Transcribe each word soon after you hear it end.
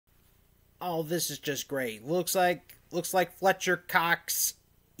Oh, this is just great. Looks like Fletcher Cox,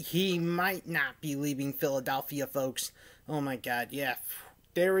 he might not be leaving Philadelphia, folks. Oh my god, yeah.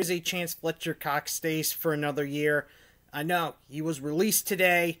 There is a chance Fletcher Cox stays for another year. I know, he was released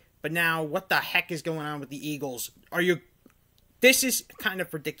today, but now what the heck is going on with the Eagles? This is kind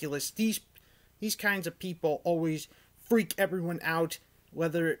of ridiculous. These kinds of people always freak everyone out,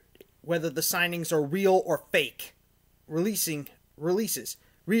 whether the signings are real or fake. Releases,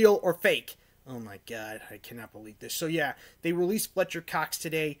 real or fake. Oh my god, I cannot believe this. So yeah, they released Fletcher Cox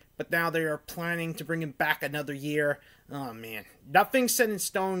today, but now they are planning to bring him back another year. Oh man, nothing's set in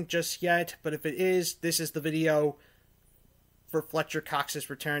stone just yet, but if it is, this is the video for Fletcher Cox's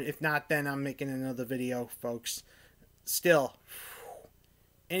return. If not, then I'm making another video, folks. Still.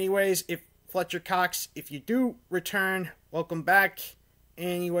 Anyways, if Fletcher Cox, if you do return, welcome back.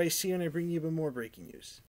 Anyway, see you when I bring you even more breaking news.